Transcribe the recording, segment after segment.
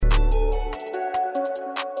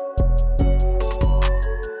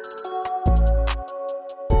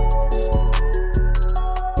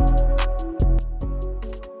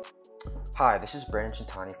Hi, this is Brandon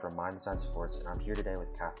Chintani from Mind Design Sports, and I'm here today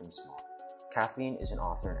with Kathleen Small. Kathleen is an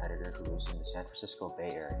author and editor who lives in the San Francisco Bay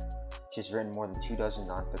Area. She has written more than 24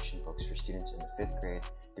 nonfiction books for students in the 5th grade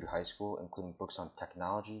through high school, including books on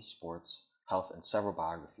technology, sports, health, and several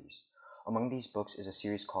biographies. Among these books is a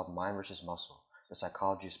series called Mind vs. Muscle, The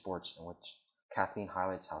Psychology of Sports, in which Kathleen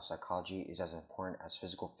highlights how psychology is as important as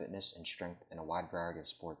physical fitness and strength in a wide variety of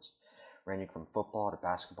sports, ranging from football to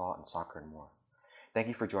basketball and soccer and more. Thank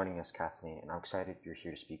you for joining us, Kathleen, and I'm excited you're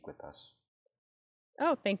here to speak with us.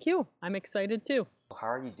 Oh, thank you. I'm excited too. How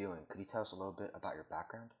are you doing? Could you tell us a little bit about your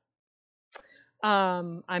background?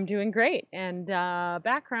 I'm doing great. And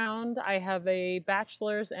background, I have a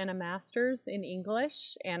bachelor's and a master's in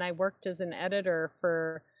English, and I worked as an editor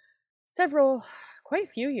for quite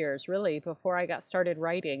a few years really, before I got started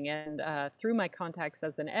writing. And through my contacts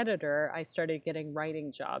as an editor, I started getting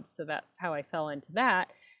writing jobs. So that's how I fell into that.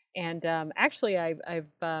 And actually,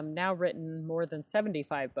 I've now written more than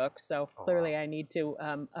 75 books. So Oh, clearly, wow. I need to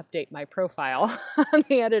update my profile on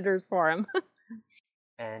the editor's forum.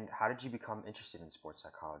 And how did you become interested in sports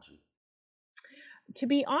psychology? To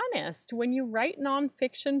be honest, when you write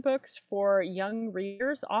nonfiction books for young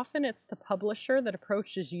readers, often it's the publisher that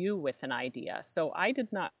approaches you with an idea. So I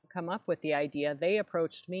did not come up with the idea. They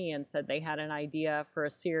approached me and said they had an idea for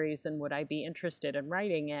a series and would I be interested in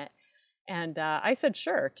writing it. And I said,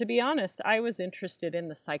 sure. To be honest, I was interested in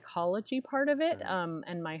the psychology part of it. Mhm.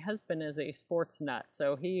 And my husband is a sports nut.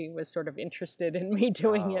 So he was sort of interested in me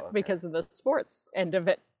doing Oh, it okay. because of the sports end of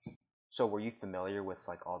it. So were you familiar with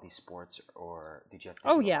like all these sports, or did you have to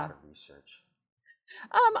Oh, do a yeah. lot of research?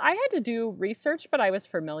 I had to do research, but I was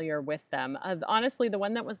familiar with them. Honestly, the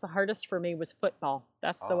one that was the hardest for me was football.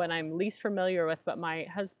 That's the Oh, one I'm least familiar with, but my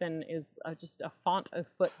husband is just a font of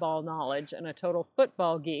football knowledge and a total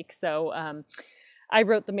football geek. So I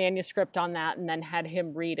wrote the manuscript on that and then had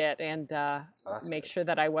him read it and oh, that's make good. sure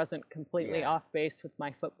that I wasn't completely Yeah. off base with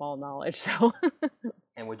my football knowledge. So.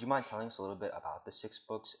 And would you mind telling us a little bit about the 6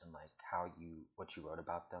 books and like what you wrote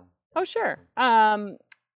about them? Oh, sure. Mhm.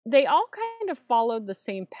 They all kind of followed the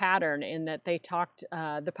same pattern in that they talked,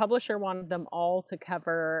 the publisher wanted them all to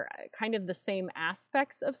cover kind of the same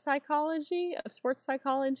aspects of psychology, of sports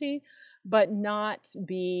psychology, but not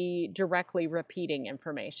be directly repeating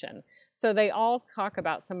information. So they all talk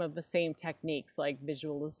about some of the same techniques like Mhm.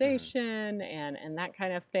 visualization and that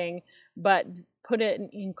kind of thing, but put it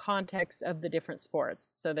in context of the different sports.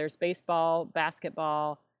 So there's baseball,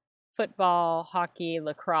 basketball, football, hockey,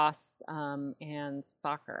 lacrosse, and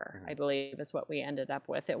soccer, I Mhm. believe is what we ended up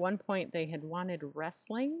with. At one point, they had wanted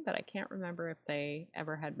wrestling, but I can't remember if they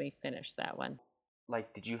ever had me finish that one.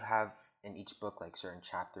 Like, did you have in each book like certain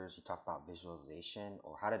chapters you talk about visualization,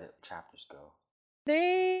 or how did the chapters go?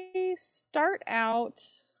 They start out,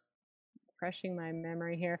 refreshing my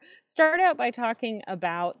memory here, start out by talking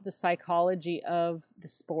about the psychology of the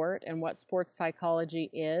sport and what sports psychology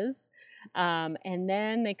is. And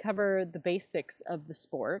then they cover the basics of the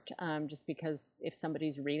sport, just because if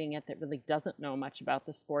somebody's reading it that really doesn't know much about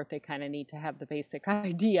the sport, they kind of need to have the basic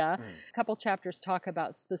idea. Mhm. A couple chapters talk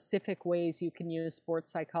about specific ways you can use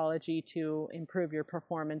sports psychology to improve your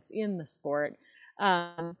performance in the sport,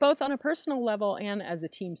 both on a personal level and as a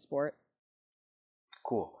team sport.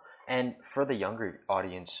 Cool. And for the younger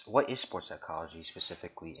audience, what is sports psychology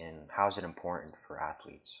specifically, and how is it important for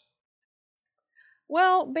athletes?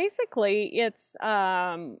 Well, basically, it's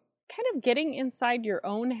kind of getting inside your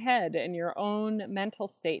own head and your own mental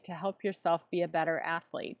state to help yourself be a better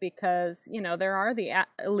athlete. Because, there are the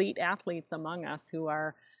elite athletes among us who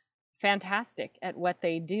are fantastic at what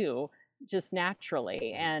they do just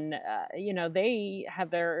naturally. Mhm. And, they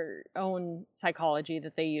have their own psychology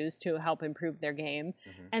that they use to help improve their game.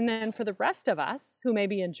 Mhm. And then for the rest of us who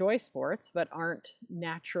maybe enjoy sports but aren't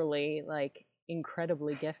naturally like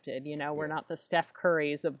incredibly gifted, we're Yeah. not the Steph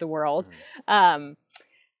Currys of the world. Mhm. Um,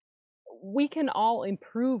 we can all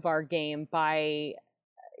improve our game by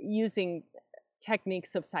using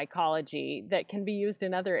techniques of psychology that can be used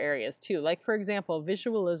in other areas too. Like, for example,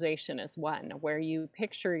 visualization is one where you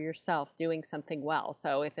picture yourself doing something well.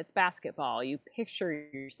 So, if it's basketball, you picture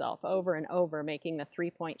yourself over and over making the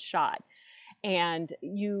 3-point shot, and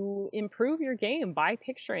you improve your game by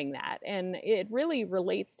picturing that. And it really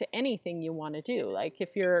relates to anything you want to do. Like,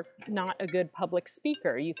 if you're not a good public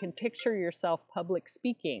speaker, you can picture yourself public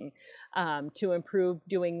speaking, to improve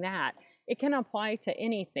doing that. It can apply to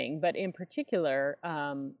anything, but in particular,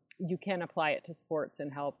 you can apply it to sports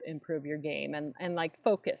and help improve your game. And like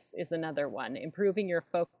focus is another one, improving your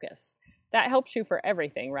focus. That helps you for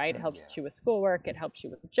everything, right? It Mhm. helps Yeah. you with schoolwork, it helps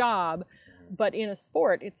you with a job. but in a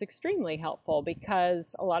sport, it's extremely helpful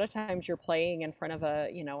because a lot of times you're playing in front of a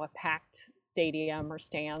packed stadium or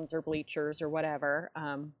stands or bleachers or whatever,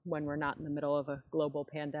 when we're not in the middle of a global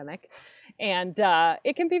pandemic. And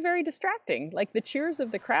it can be very distracting. Like the cheers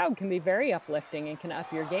of the crowd can be very uplifting and can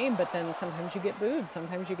up your game, but then sometimes you get booed,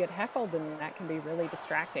 sometimes you get heckled, and that can be really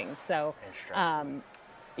distracting. So, And stressful. um,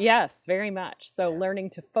 yes, very much. So Yeah. learning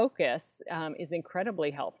to focus is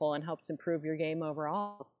incredibly helpful and helps improve your game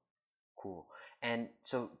overall. Cool. And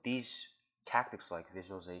so these tactics like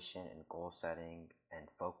visualization and goal setting and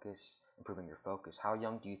focus, improving your focus, how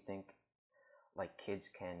young do you think like kids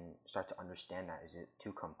can start to understand that? Is it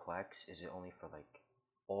too complex? Is it only for like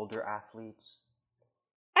older athletes?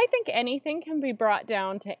 I think anything can be brought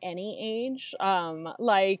down to any age.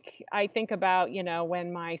 Like I think about,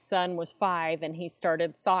 when my son was 5 and he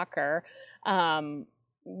started soccer. Um,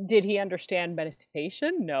 did he understand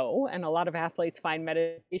meditation? No. And a lot of athletes find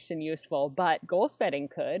meditation useful, but goal setting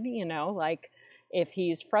could, like if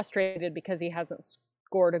he's frustrated because he hasn't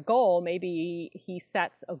scored a goal, maybe he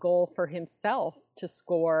sets a goal for himself to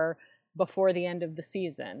score before the end of the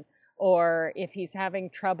season. Or if he's having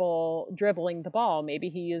trouble dribbling the ball, maybe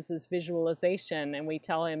he uses visualization and we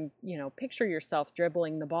tell him, picture yourself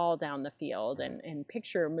dribbling the ball down the field Mm. and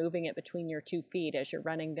picture moving it between your 2 feet as you're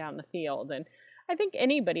running down the field. And I think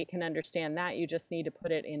anybody can understand that. You just need to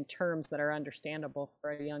put it in terms that are understandable for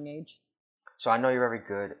a young age. So I know you're very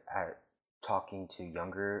good at talking to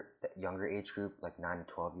younger age group, like 9 to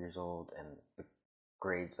 12 years old, and the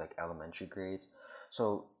grades like elementary grades.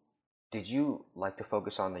 So did you like to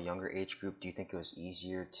focus on the younger age group? Do you think it was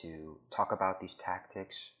easier to talk about these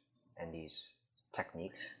tactics and these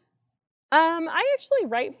techniques? I actually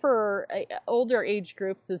write for older age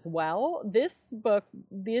groups as well. This book,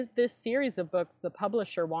 this series of books, the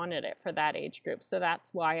publisher wanted it for that age group, so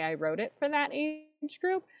that's why I wrote it for that age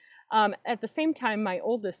group. At the same time, my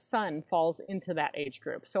oldest son falls into that age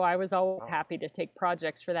group, so I was always Oh, happy to take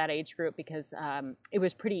projects for that age group because it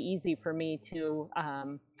was pretty easy for me to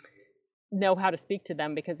know how to speak to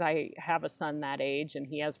them because I have a son that age and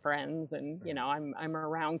he has friends, and mhm. I'm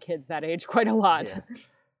around kids that age quite a lot. Yeah.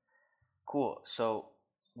 Cool. So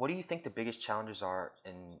what do you think the biggest challenges are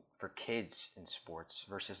in for kids in sports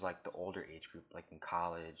versus like the older age group, like in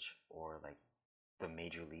college or like the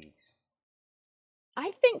major leagues?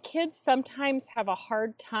 I think kids sometimes have a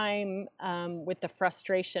hard time with the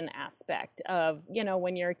frustration aspect of,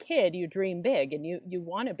 when you're a kid, you dream big and you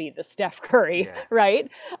want to be the Steph Curry, Yeah. right?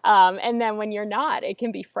 And then when you're not, it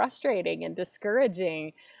can be frustrating and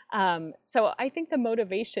discouraging. So I think the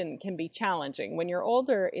motivation can be challenging. When you're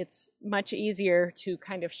older, it's much easier to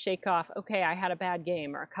kind of shake off, okay, I had a bad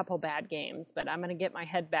game or a couple bad games, but I'm going to get my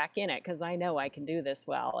head back in it because I know I can do this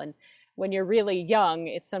well. And when you're really young,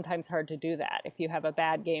 it's sometimes hard to do that. If you have a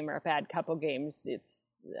bad game or a bad couple games,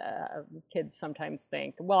 kids sometimes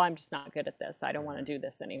think, well, I'm just not good at this. I don't want to Hmm. do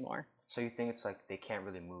this anymore. So you think it's like they can't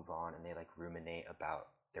really move on and they like ruminate about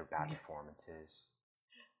their bad performances?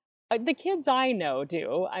 The kids I know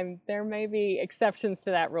do. There may be exceptions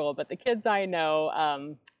to that rule, but the kids I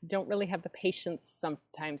know don't really have the patience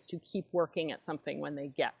sometimes to keep working at something when they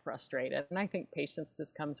get frustrated. And I think patience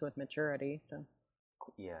just comes with maturity. So.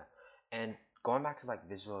 Yeah. And going back to like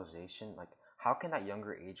visualization, like how can that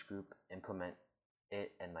younger age group implement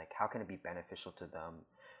it and like how can it be beneficial to them?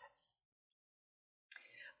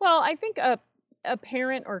 Well, I think a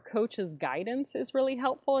parent or coach's guidance is really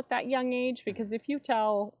helpful at that young age Hmm. because if you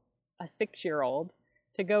tell a 6-year-old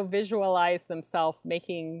to go visualize themselves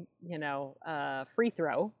making, a free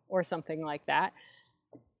throw or something like that,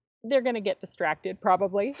 they're going to get distracted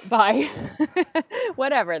probably by Yeah.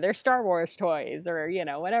 whatever, their Star Wars toys or,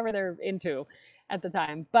 whatever they're into at the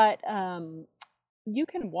time. But you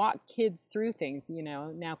can walk kids through things,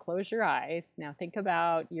 now close your eyes. Now think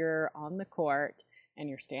about you're on the court and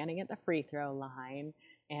you're standing at the free throw line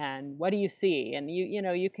and what do you see? And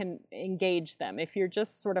you can engage them. If you're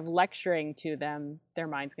just sort of lecturing to them, their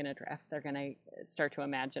mind's going to drift. They're going to start to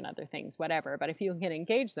imagine other things, whatever. But if you can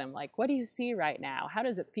engage them, like, what do you see right now? How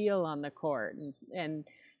does it feel on the court? And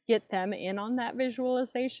get them in on that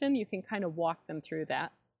visualization, you can kind of walk them through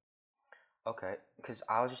that. Okay, because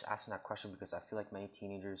I was just asking that question because I feel like many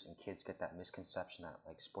teenagers and kids get that misconception that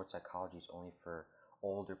like sports psychology is only for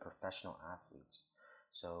older professional athletes.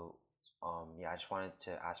 So, yeah, I just wanted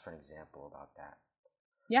to ask for an example about that.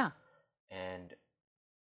 Yeah. And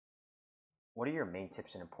what are your main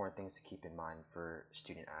tips and important things to keep in mind for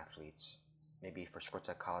student athletes? Maybe for sports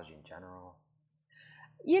psychology in general?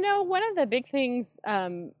 One of the big things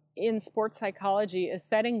in sports psychology is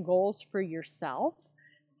setting goals for yourself.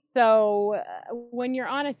 So when you're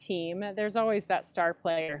on a team, there's always that star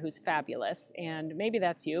player who's fabulous, and maybe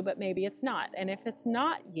that's you, but maybe it's not. And if it's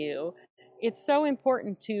not you, it's so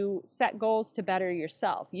important to set goals to better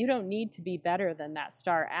yourself. You don't need to be better than that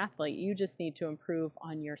star athlete. You just need to improve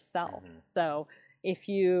on yourself. Mm-hmm. So if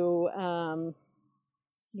you, are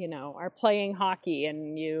playing hockey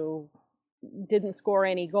and you didn't score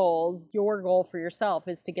any goals, your goal for yourself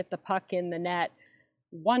is to get the puck in the net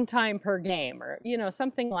one time per game, or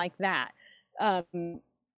something like that.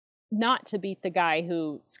 Not to beat the guy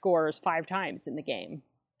who scores 5 times in the game.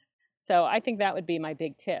 So I think that would be my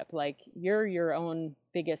big tip. Like, you're your own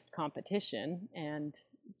biggest competition, and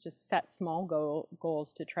just set small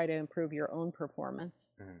goals to try to improve your own performance.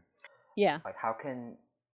 Mm-hmm. Yeah. Like, how can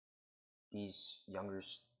these younger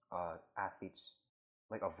athletes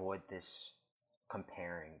avoid this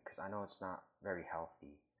comparing? Because I know it's not very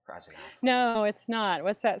healthy as an athlete. No, it's not.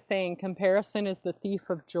 What's that saying? Comparison is the thief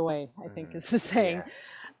of joy, I think is the saying.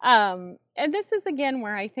 Yeah. And this is, again,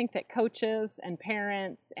 where I think that coaches and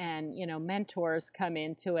parents and, mentors come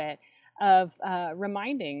into it, of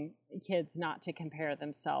reminding kids not to compare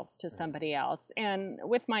themselves to somebody else. And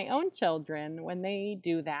with my own children, when they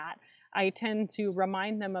do that, I tend to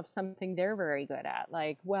remind them of something they're very good at.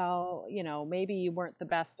 Like, well, maybe you weren't the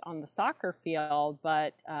best on the soccer field,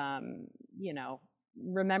 but,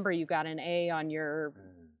 remember you got an A on your,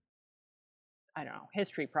 I don't know,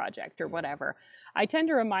 history project or whatever. I tend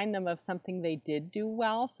to remind them of something they did do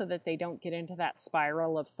well, so that they don't get into that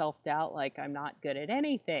spiral of self-doubt, like, I'm not good at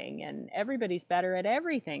anything and everybody's better at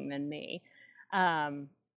everything than me. And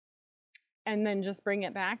then just bring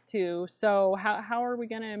it back to, so how are we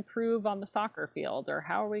going to improve on the soccer field, or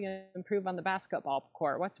how are we going to improve on the basketball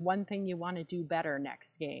court? What's one thing you want to do better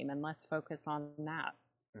next game? And let's focus on that.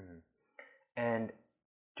 Mm-hmm. And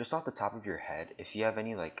just off the top of your head, if you have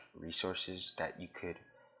any resources that you could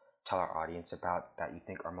tell our audience about that you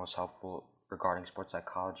think are most helpful regarding sports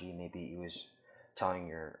psychology, maybe you was telling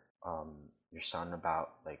your son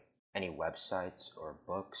about any websites or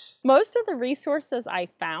books. Most of the resources I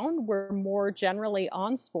found were more generally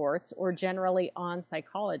on sports or generally on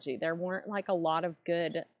psychology. There weren't a lot of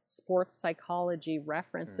good sports psychology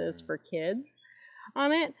references for kids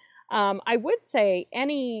on it. I would say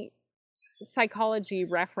any psychology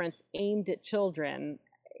reference aimed at children,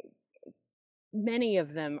 many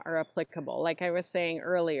of them are applicable. Like I was saying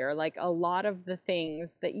earlier, a lot of the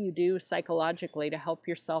things that you do psychologically to help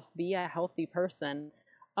yourself be a healthy person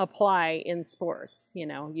apply in sports.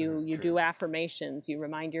 You do affirmations, you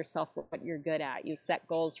remind yourself what you're good at, you set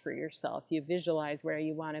goals for yourself, you visualize where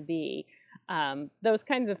you want to be. Those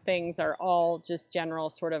kinds of things are all just general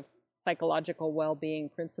sort of psychological well-being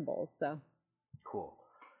principles. So cool.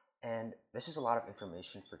 And this is a lot of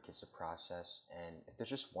information for kids to process. And if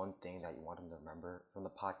there's just one thing that you want them to remember from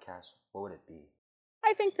the podcast, what would it be?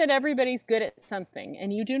 I think that everybody's good at something,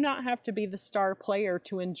 and you do not have to be the star player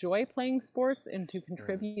to enjoy playing sports and to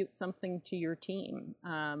contribute something to your team.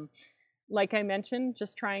 Like I mentioned,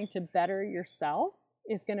 just trying to better yourself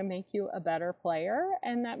is going to make you a better player,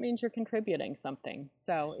 and that means you're contributing something.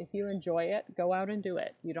 So if you enjoy it, go out and do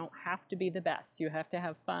it. You don't have to be the best. You have to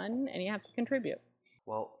have fun, and you have to contribute.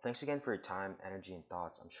 Well, thanks again for your time, energy, and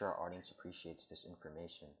thoughts. I'm sure our audience appreciates this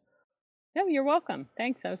information. No, you're welcome.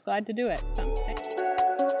 Thanks. I was glad to do it.